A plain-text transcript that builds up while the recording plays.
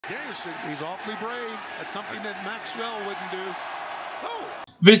Danielson, he's awfully brave. That's something that Maxwell wouldn't do. Oh!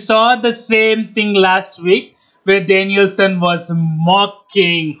 We saw the same thing last week where Danielson was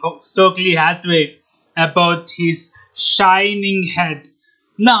mocking Stockley Hathaway about his shining head.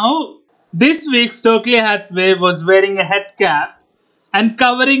 Now, this week Stockley Hathaway was wearing a head cap and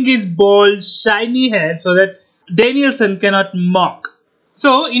covering his bald, shiny head so that Danielson cannot mock.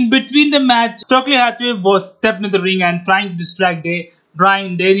 So, in between the match, Stockley Hathaway was stepped in the ring and trying to distract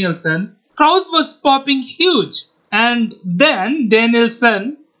Bryan Danielson. Crowd was popping huge. And then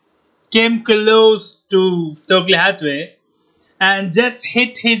Danielson came close to Stockley Hathaway and just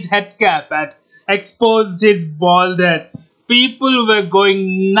hit his head cap and exposed his bald head. People were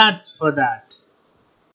going nuts for that.